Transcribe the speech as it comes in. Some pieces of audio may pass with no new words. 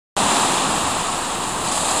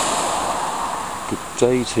Good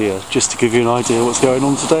day to you. Just to give you an idea what's going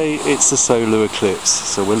on today, it's a solar eclipse.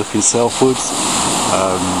 So we're looking southwards,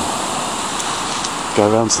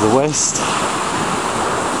 go around to the west.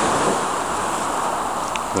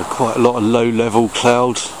 There's quite a lot of low-level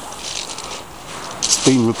cloud. It's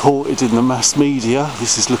been reported in the mass media.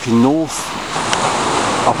 This is looking north,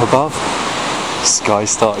 up above. Sky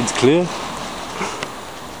starting to clear,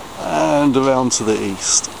 and around to the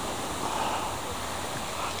east.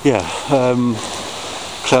 Yeah,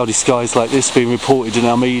 cloudy skies like this being reported in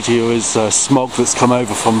our media as smog that's come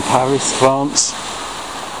over from Paris, France.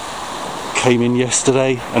 Came in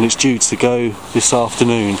yesterday and it's due to go this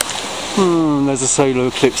afternoon. There's a solar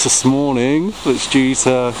eclipse this morning that's due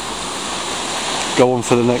to go on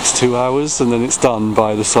for the next 2 hours, and then it's done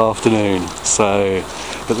by this afternoon. So,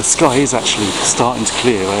 but the sky is actually starting to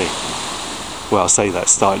clear, eh? Well, I say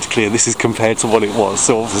that's starting to clear. This is compared to what it was,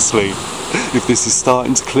 so obviously if this is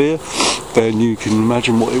starting to clear, then you can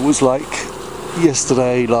imagine what it was like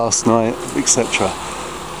yesterday, last night, etc.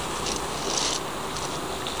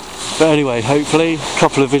 But anyway, hopefully a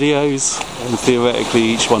couple of videos, and theoretically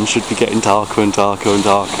each one should be getting darker and darker and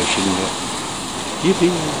darker, shouldn't it?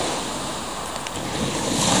 Yippee!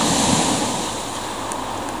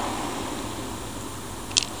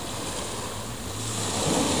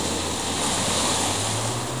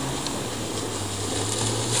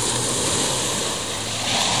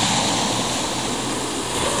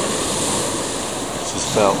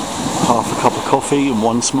 About half a cup of coffee and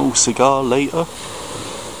one small cigar later,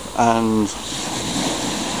 and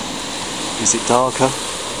is it darker?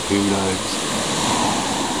 Who knows?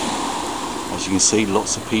 As you can see,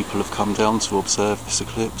 lots of people have come down to observe this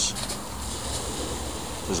eclipse.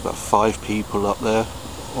 There's about 5 people up there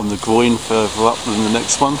on the groin further up than the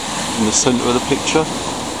next one in the centre of the picture,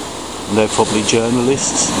 and they're probably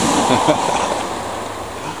journalists.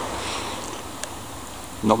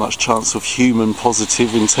 Not much chance of human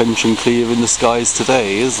positive intention clearing the skies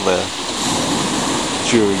today, is there?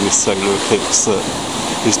 During this solar eclipse,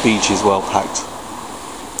 this beach is well packed,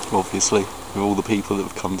 obviously, with all the people that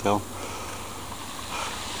have come down.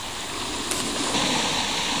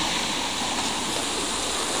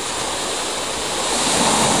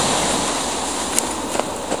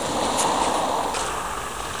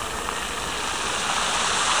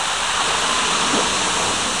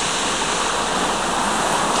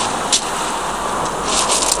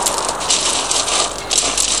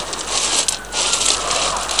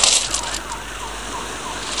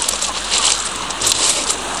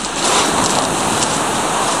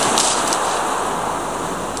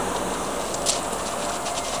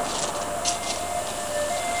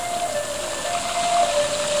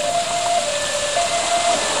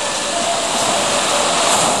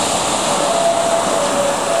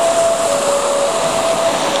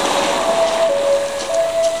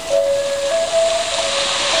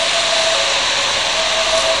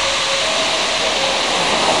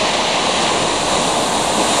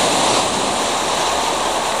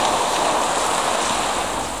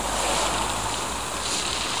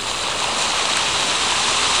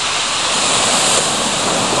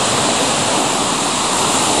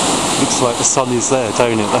 Looks like the sun is there,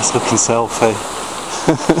 don't it? That's looking south, eh?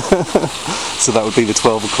 So that would be the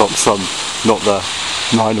 12 o'clock sun, not the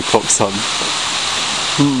 9 o'clock sun.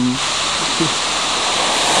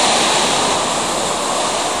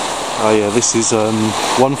 Oh yeah, this is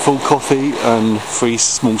 1 full coffee and 3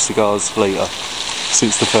 small cigars later,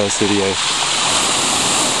 since the first video.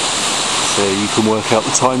 So you can work out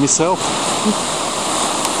the time yourself.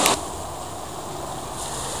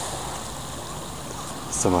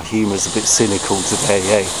 So my humour's a bit cynical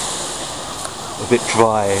today, eh? A bit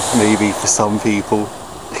dry, maybe, for some people.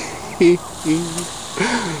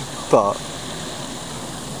 But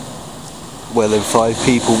where them 5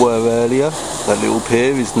 people were earlier, that little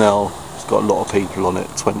pier is now, it's got a lot of people on it,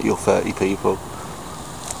 20 or 30 people.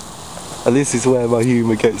 And this is where my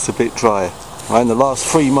humour gets a bit dry. Right, in the last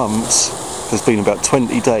 3 months, there's been about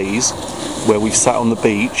 20 days where we've sat on the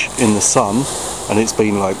beach in the sun, and it's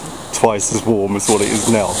been like twice as warm as what it is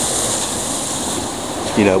now.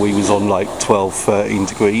 You know, we was on like 12, 13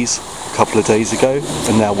 degrees a couple of days ago,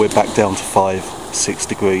 and now we're back down to 5, 6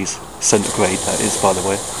 degrees centigrade, that is, by the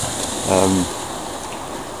way.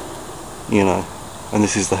 You know, and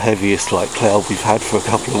this is the heaviest like cloud we've had for a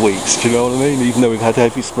couple of weeks, do you know what I mean? Even though we've had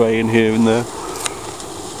heavy spray in here and there.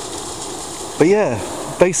 But yeah,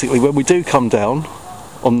 basically when we do come down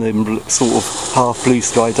on them sort of half blue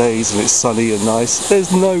sky days and it's sunny and nice,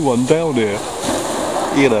 there's no one down here,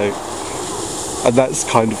 you know, and that's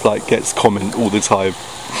kind of like gets comment all the time.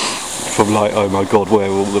 from like, oh my god, where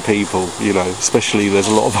are all the people, you know, especially there's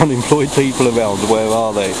a lot of unemployed people around, where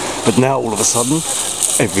are they? But now all of a sudden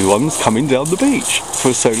everyone's coming down the beach for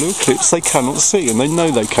a solar eclipse they cannot see, and they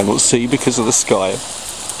know they cannot see because of the sky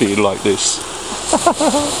being like this.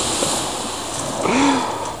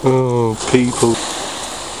 Oh, people.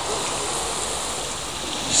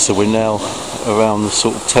 So we're now around the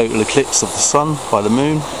sort of total eclipse of the sun by the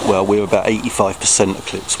moon. Well, we're about 85%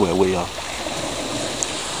 eclipse where we are.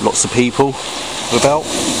 Lots of people about,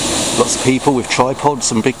 lots of people with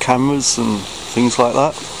tripods and big cameras and things like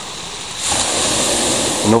that.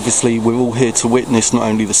 And obviously we're all here to witness not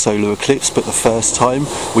only the solar eclipse, but the first time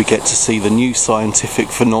we get to see the new scientific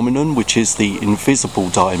phenomenon, which is the invisible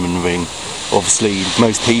diamond ring. Obviously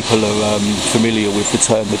most people are familiar with the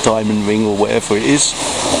term the diamond ring or whatever it is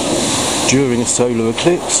during a solar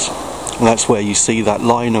eclipse, and that's where you see that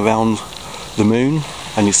line around the moon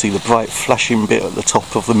and you see the bright flashing bit at the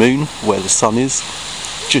top of the moon where the sun is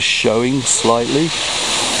just showing slightly.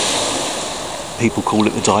 People call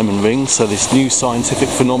it the diamond ring. So this new scientific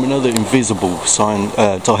phenomena, the invisible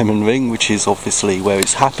diamond ring, which is obviously where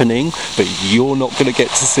it's happening, but you're not going to get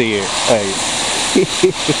to see it, hey?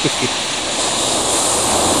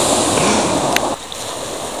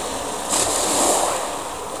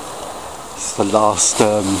 The last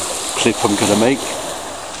clip I'm going to make,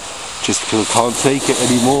 just because I can't take it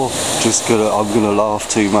anymore. I'm going to laugh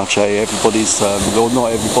too much. Everybody's, well,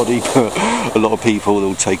 not everybody, but a lot of people are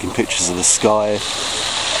all taking pictures of the sky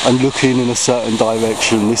and looking in a certain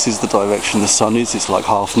direction. This is the direction the sun is. It's like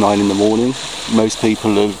 9:30 in the morning. Most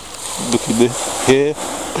people are looking here,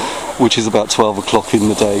 which is about 12 o'clock in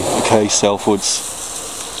the day. Okay, southwards.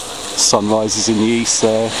 Sun rises in the east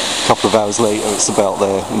there. A couple of hours later it's about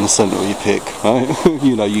there in the centre of your pick, right?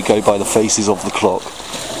 You know, you go by the faces of the clock.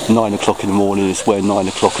 9 o'clock in the morning is where 9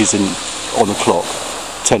 o'clock is on the clock.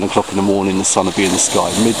 10 o'clock in the morning the sun will be in the sky.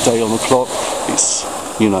 Midday on the clock, it's,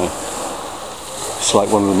 you know, it's like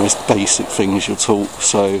one of the most basic things you're taught.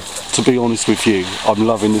 So to be honest with you, I'm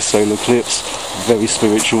loving this solar eclipse. Very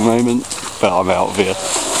spiritual moment, but I'm out of here.